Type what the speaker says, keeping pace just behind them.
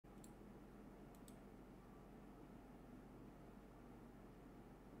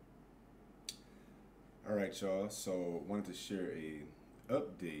All right, y'all. So wanted to share a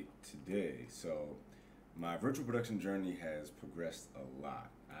update today. So my virtual production journey has progressed a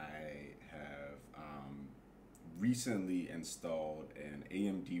lot. I have recently installed an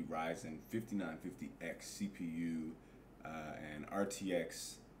AMD Ryzen 5950X CPU and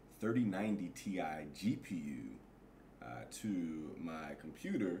RTX 3090 Ti GPU to my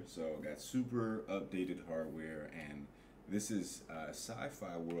computer. So got super updated hardware, and this is a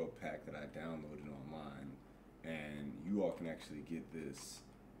Sci-Fi World Pack that I downloaded online, and you all can actually get this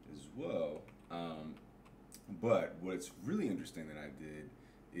as well. But what's really interesting that I did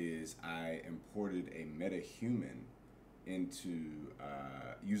is I imported a Metahuman into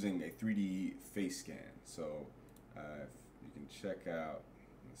using a 3D face scan. So if you can check out,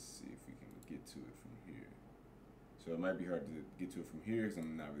 let's see if we can get to it from here. So it might be hard to get to it from here because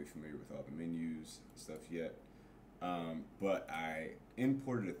I'm not really familiar with all the menus and stuff yet. But I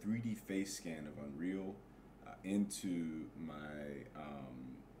imported a 3D face scan of Unreal into my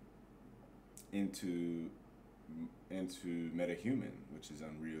into Metahuman, which is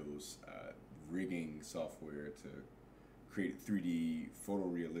Unreal's rigging software to create 3D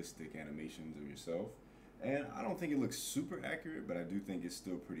photorealistic animations of yourself. And I don't think it looks super accurate, but I do think it's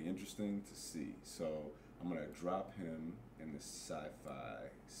still pretty interesting to see. So I'm gonna drop him in the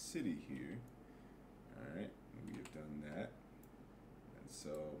sci-fi city here. All right, we have done that. And so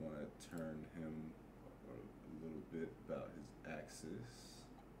I want to turn him a little bit about his axis.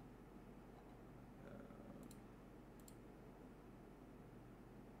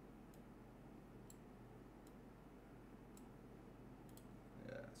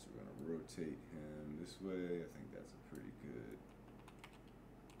 Yeah, so we're gonna rotate him this way. I think that's a pretty good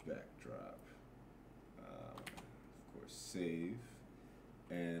backdrop. Of course, save.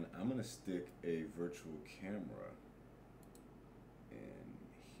 And I'm gonna stick a virtual camera in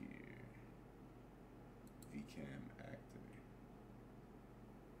here. VCam active.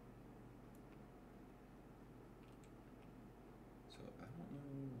 So I don't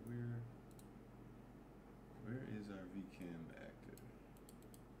know where is our VCam active?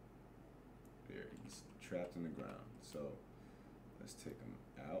 There, he's trapped in the ground. So let's take him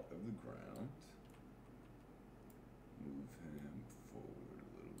out of the ground. Move him forward a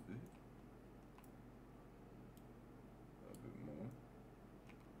little bit more.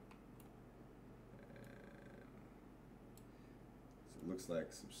 And so it looks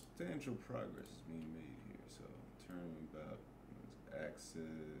like substantial progress is being made here. So turn him about his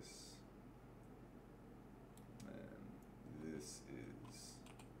axis. And this is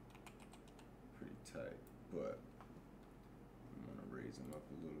pretty tight, but I'm gonna raise him up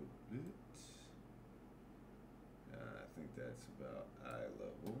a little bit. I think that's about eye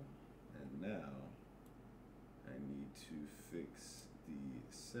level. And now I need to fix the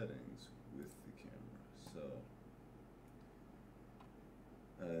settings with the camera. So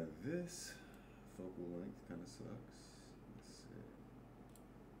this focal length kind of sucks. Let's see.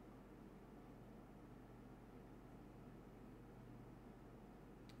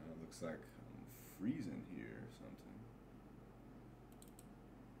 Looks like I'm freezing here or something.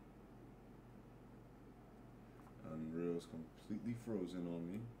 Unreal's completely frozen on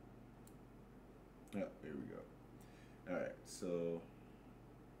me. Yeah, there we go. Alright, so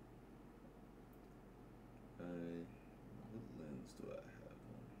what lens do I have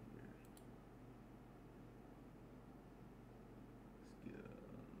on here? Let's get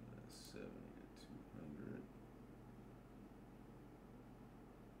a 70 to 200.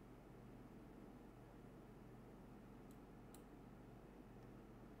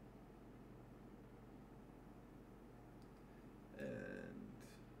 And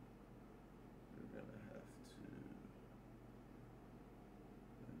we're gonna have to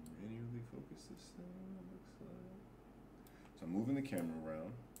manually focus this thing, it looks like. So I'm moving the camera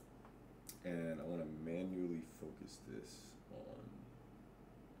around, and I want to manually focus this on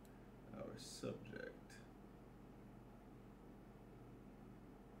our subject.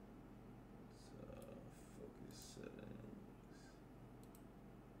 So focus settings.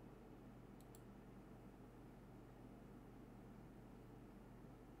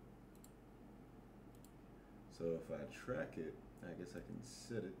 So if I track it, I guess I can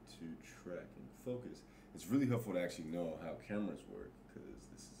set it to track and focus. It's really helpful to actually know how cameras work, because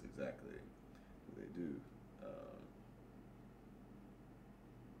this is exactly what they do.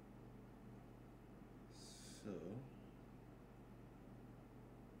 So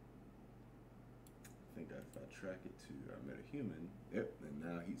I think if I track it to our Metahuman, yep, and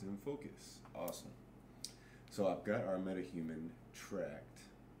now he's in focus. Awesome. So I've got our Metahuman tracked.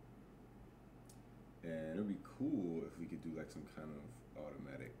 And it would be cool if we could do like some kind of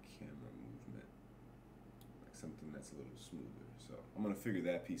automatic camera movement. something that's a little smoother. So I'm gonna figure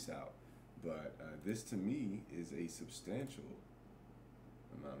that piece out. But this to me is a substantial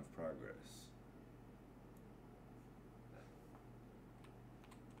amount of progress.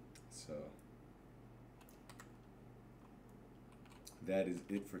 So that is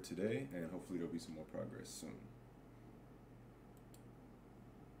it for today, and hopefully there'll be some more progress soon.